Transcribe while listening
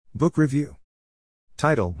Book review.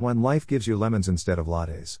 Title: When Life Gives You Lemons Instead of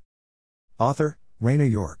Lattes. Author: Rayna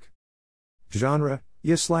York. Genre: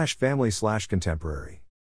 family/contemporary.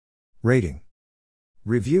 Rating.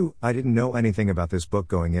 Review: I didn't know anything about this book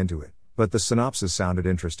going into it, but the synopsis sounded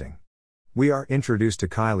interesting. We are introduced to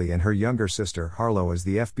Kylie and her younger sister Harlow as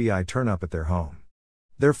the FBI turn up at their home.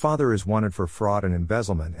 Their father is wanted for fraud and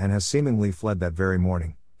embezzlement and has seemingly fled that very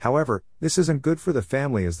morning. However, this isn't good for the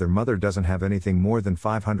family as their mother doesn't have anything more than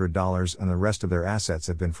 $500 and the rest of their assets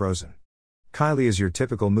have been frozen. Kylie is your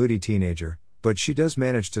typical moody teenager, but she does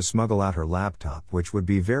manage to smuggle out her laptop, which would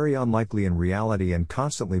be very unlikely in reality, and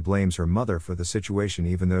constantly blames her mother for the situation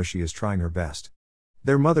even though she is trying her best.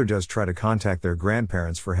 Their mother does try to contact their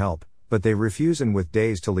grandparents for help, but they refuse, and with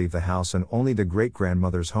days to leave the house and only the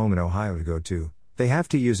great-grandmother's home in Ohio to go to, they have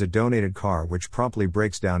to use a donated car which promptly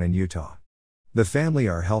breaks down in Utah. The family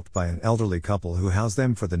are helped by an elderly couple who house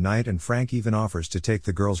them for the night, and Frank even offers to take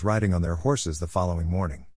the girls riding on their horses the following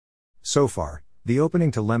morning. So far, the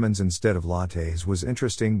opening to Lemons Instead of Lattes was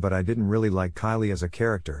interesting, but I didn't really like Kylie as a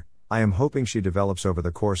character. I am hoping she develops over the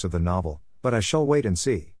course of the novel, but I shall wait and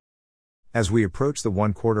see. As we approach the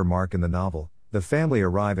 1/4 mark in the novel, the family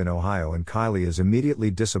arrive in Ohio and Kylie is immediately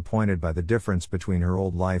disappointed by the difference between her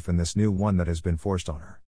old life and this new one that has been forced on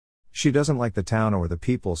her. She doesn't like the town or the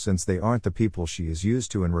people since they aren't the people she is used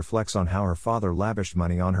to, and reflects on how her father lavished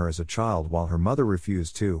money on her as a child while her mother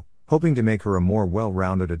refused to, hoping to make her a more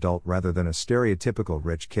well-rounded adult rather than a stereotypical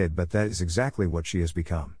rich kid, but that is exactly what she has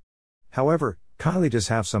become. However, Kylie does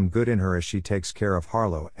have some good in her as she takes care of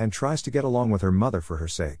Harlow and tries to get along with her mother for her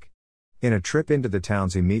sake. In a trip into the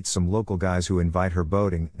towns he meets some local guys who invite her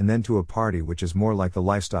boating and then to a party which is more like the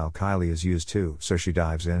lifestyle Kylie is used to, so she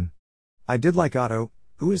dives in. I did like Otto,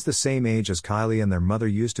 who is the same age as Kylie, and their mother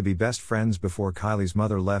used to be best friends before Kylie's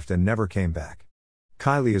mother left and never came back.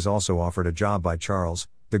 Kylie is also offered a job by Charles,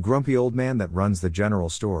 the grumpy old man that runs the general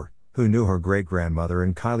store, who knew her great-grandmother,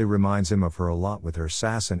 and Kylie reminds him of her a lot with her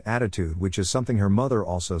sass and attitude, which is something her mother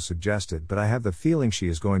also suggested, but I have the feeling she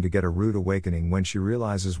is going to get a rude awakening when she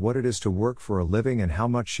realizes what it is to work for a living and how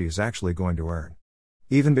much she is actually going to earn.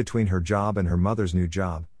 Even between her job and her mother's new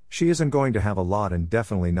job, she isn't going to have a lot, and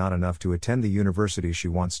definitely not enough to attend the university she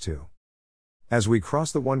wants to. As we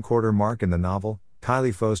cross the 1/4 mark in the novel,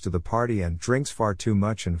 Kylie goes to the party and drinks far too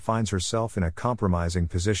much and finds herself in a compromising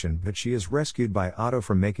position, but she is rescued by Otto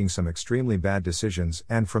from making some extremely bad decisions,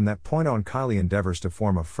 and from that point on Kylie endeavors to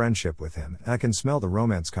form a friendship with him. I can smell the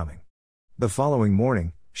romance coming. The following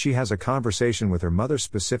morning, she has a conversation with her mother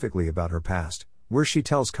specifically about her past, where she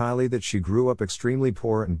tells Kylie that she grew up extremely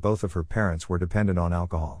poor and both of her parents were dependent on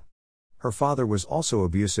alcohol. Her father was also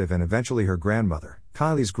abusive, and eventually her grandmother,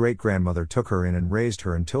 Kylie's great-grandmother, took her in and raised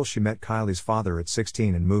her until she met Kylie's father at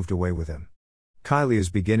 16 and moved away with him. Kylie is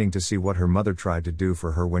beginning to see what her mother tried to do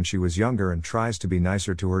for her when she was younger and tries to be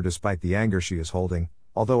nicer to her despite the anger she is holding,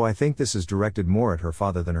 although I think this is directed more at her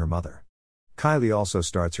father than her mother. Kylie also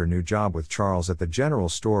starts her new job with Charles at the general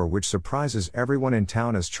store, which surprises everyone in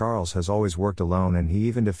town as Charles has always worked alone, and he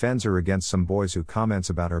even defends her against some boys who comments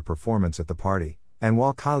about her performance at the party. And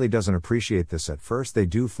while Kylie doesn't appreciate this at first, they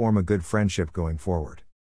do form a good friendship going forward.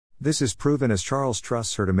 This is proven as Charles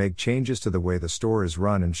trusts her to make changes to the way the store is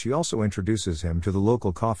run, and she also introduces him to the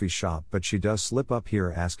local coffee shop, but she does slip up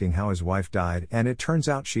here asking how his wife died, and it turns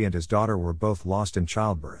out she and his daughter were both lost in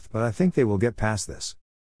childbirth, but I think they will get past this.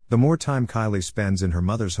 The more time Kylie spends in her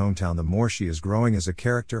mother's hometown, the more she is growing as a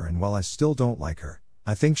character, and while I still don't like her,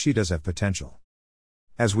 I think she does have potential.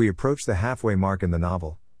 As we approach the halfway mark in the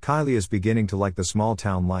novel, Kylie is beginning to like the small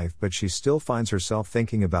town life, but she still finds herself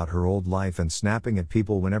thinking about her old life and snapping at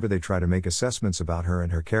people whenever they try to make assessments about her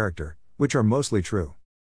and her character, which are mostly true.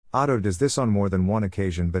 Otto does this on more than one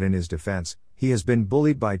occasion, but in his defense, he has been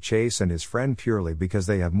bullied by Chase and his friend purely because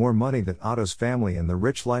they have more money than Otto's family, and the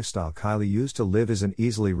rich lifestyle Kylie used to live isn't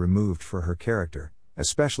easily removed for her character,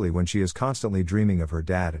 especially when she is constantly dreaming of her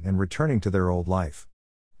dad and returning to their old life.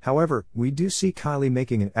 However, we do see Kylie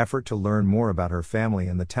making an effort to learn more about her family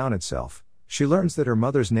and the town itself. She learns that her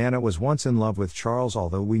mother's Nana was once in love with Charles,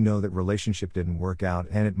 although we know that relationship didn't work out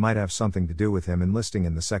and it might have something to do with him enlisting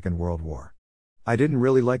in the Second World War. I didn't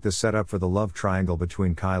really like the setup for the love triangle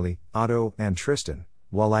between Kylie, Otto, and Tristan.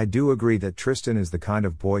 While I do agree that Tristan is the kind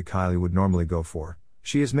of boy Kylie would normally go for,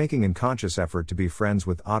 she is making an unconscious effort to be friends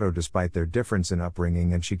with Otto despite their difference in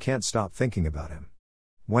upbringing, and she can't stop thinking about him.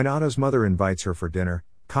 When Otto's mother invites her for dinner,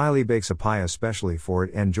 Kylie bakes a pie especially for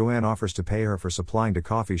it, and Joanne offers to pay her for supplying the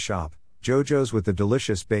coffee shop, JoJo's, with the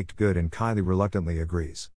delicious baked good, and Kylie reluctantly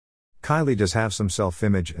agrees. Kylie does have some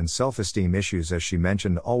self-image and self-esteem issues, as she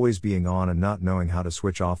mentioned always being on and not knowing how to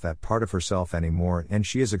switch off that part of herself anymore, and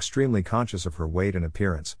she is extremely conscious of her weight and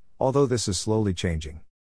appearance, although this is slowly changing.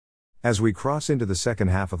 As we cross into the second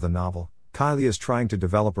half of the novel, Kylie is trying to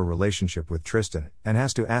develop a relationship with Tristan, and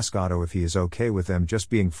has to ask Otto if he is okay with them just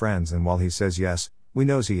being friends, and while he says yes, we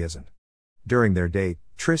knows he isn't. During their date,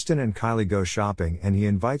 Tristan and Kylie go shopping and he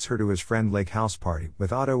invites her to his friend Lake house party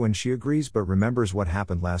with Otto, and she agrees but remembers what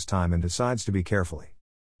happened last time and decides to be carefully.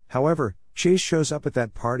 However, Chase shows up at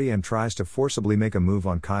that party and tries to forcibly make a move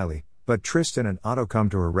on Kylie, but Tristan and Otto come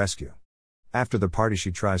to her rescue. After the party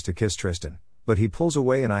she tries to kiss Tristan, but he pulls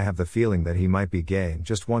away, and I have the feeling that he might be gay and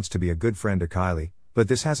just wants to be a good friend to Kylie, but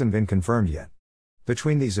this hasn't been confirmed yet.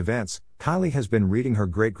 Between these events, Kylie has been reading her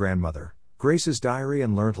great-grandmother, Grace's diary,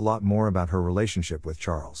 and learnt a lot more about her relationship with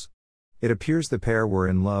Charles. It appears the pair were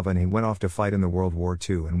in love and he went off to fight in the World War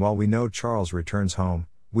II, and while we know Charles returns home,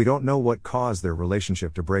 we don't know what caused their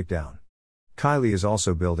relationship to break down. Kylie is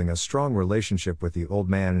also building a strong relationship with the old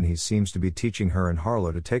man, and he seems to be teaching her and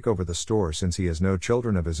Harlow to take over the store since he has no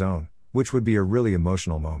children of his own, which would be a really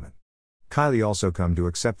emotional moment. Kylie also come to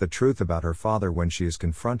accept the truth about her father when she is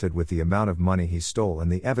confronted with the amount of money he stole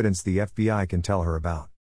and the evidence the FBI can tell her about.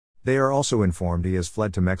 They are also informed he has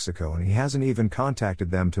fled to Mexico, and he hasn't even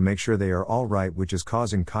contacted them to make sure they are all right, which is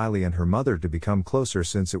causing Kylie and her mother to become closer,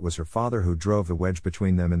 since it was her father who drove the wedge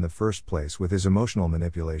between them in the first place with his emotional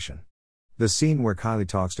manipulation. The scene where Kylie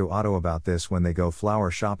talks to Otto about this when they go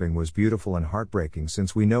flower shopping was beautiful and heartbreaking,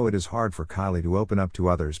 since we know it is hard for Kylie to open up to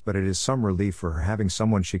others, but it is some relief for her having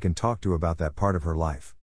someone she can talk to about that part of her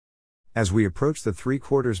life. As we approach the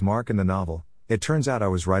 3/4 mark in the novel, it turns out I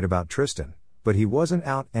was right about Tristan, but he wasn't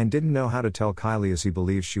out and didn't know how to tell Kylie, as he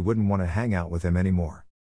believes she wouldn't want to hang out with him anymore.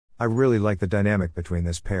 I really like the dynamic between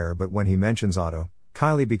this pair, but when he mentions Otto,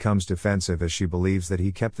 Kylie becomes defensive, as she believes that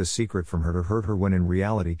he kept the secret from her to hurt her, when in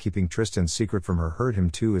reality keeping Tristan's secret from her hurt him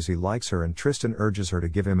too, as he likes her and Tristan urges her to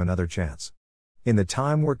give him another chance. In the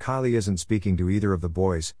time where Kylie isn't speaking to either of the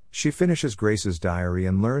boys, she finishes Grace's diary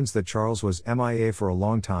and learns that Charles was MIA for a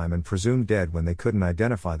long time and presumed dead when they couldn't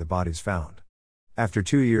identify the bodies found. After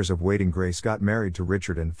 2 years of waiting, Grace got married to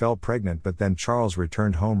Richard and fell pregnant, but then Charles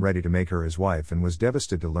returned home ready to make her his wife and was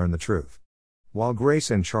devastated to learn the truth. While Grace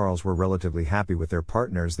and Charles were relatively happy with their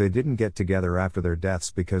partners, they didn't get together after their deaths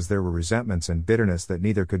because there were resentments and bitterness that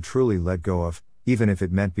neither could truly let go of, even if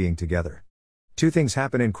it meant being together. Two things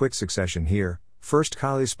happen in quick succession here. First,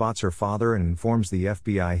 Kylie spots her father and informs the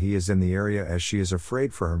FBI he is in the area, as she is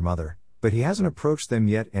afraid for her mother, but he hasn't approached them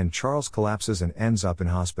yet, and Charles collapses and ends up in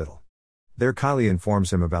hospital. There Kylie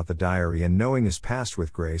informs him about the diary and knowing his past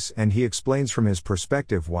with Grace, and he explains from his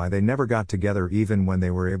perspective why they never got together even when they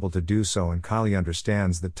were able to do so, and Kylie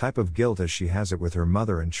understands the type of guilt as she has it with her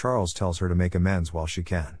mother, and Charles tells her to make amends while she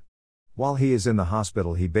can. While he is in the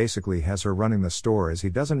hospital, he basically has her running the store, as he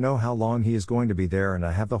doesn't know how long he is going to be there, and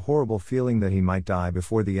I have the horrible feeling that he might die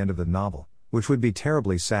before the end of the novel, which would be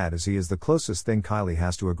terribly sad as he is the closest thing Kylie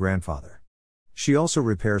has to a grandfather. She also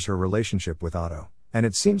repairs her relationship with Otto, and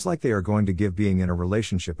it seems like they are going to give being in a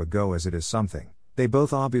relationship a go, as it is something they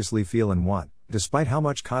both obviously feel and want, despite how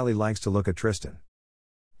much Kylie likes to look at Tristan.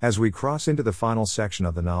 As we cross into the final section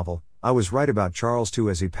of the novel, I was right about Charles too,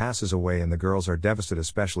 as he passes away and the girls are devastated,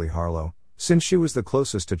 especially Harlow, since she was the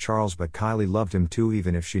closest to Charles, but Kylie loved him too,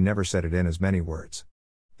 even if she never said it in as many words.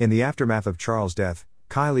 In the aftermath of Charles' death,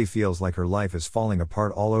 Kylie feels like her life is falling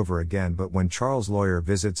apart all over again, but when Charles' lawyer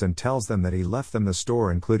visits and tells them that he left them the store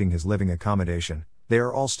including his living accommodation, they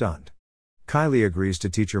are all stunned. Kylie agrees to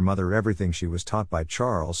teach her mother everything she was taught by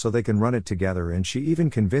Charles so they can run it together, and she even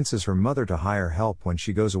convinces her mother to hire help when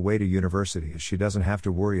she goes away to university, as she doesn't have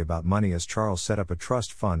to worry about money, as Charles set up a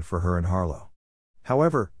trust fund for her and Harlow.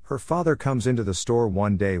 However, her father comes into the store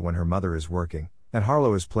one day when her mother is working, and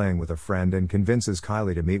Harlow is playing with a friend and convinces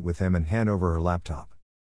Kylie to meet with him and hand over her laptop.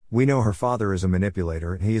 We know her father is a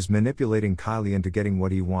manipulator and he is manipulating Kylie into getting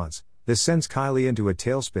what he wants. This sends Kylie into a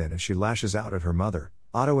tailspin as she lashes out at her mother,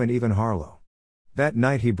 Otto, and even Harlow. That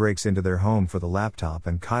night he breaks into their home for the laptop,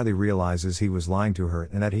 and Kylie realizes he was lying to her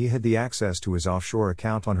and that he had the access to his offshore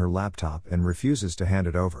account on her laptop and refuses to hand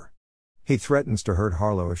it over. He threatens to hurt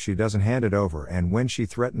Harlow if she doesn't hand it over, and when she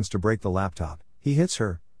threatens to break the laptop, he hits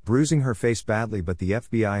her, bruising her face badly, but the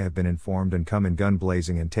FBI have been informed and come in gun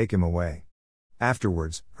blazing and take him away.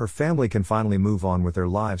 Afterwards, her family can finally move on with their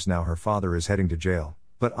lives. Now her father is heading to jail,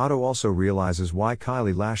 but Otto also realizes why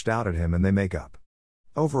Kylie lashed out at him and they make up.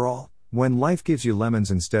 Overall, When Life Gives You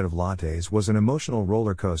Lemons Instead of Lattes was an emotional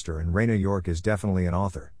roller coaster, and Rayna York is definitely an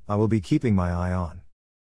author I will be keeping my eye on.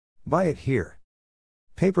 Buy it here.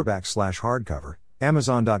 Paperback/hardcover,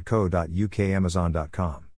 Amazon.co.uk,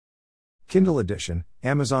 Amazon.com. Kindle edition,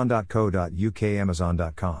 Amazon.co.uk,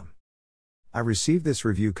 Amazon.com. I received this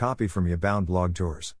review copy from Yabound Blog Tours.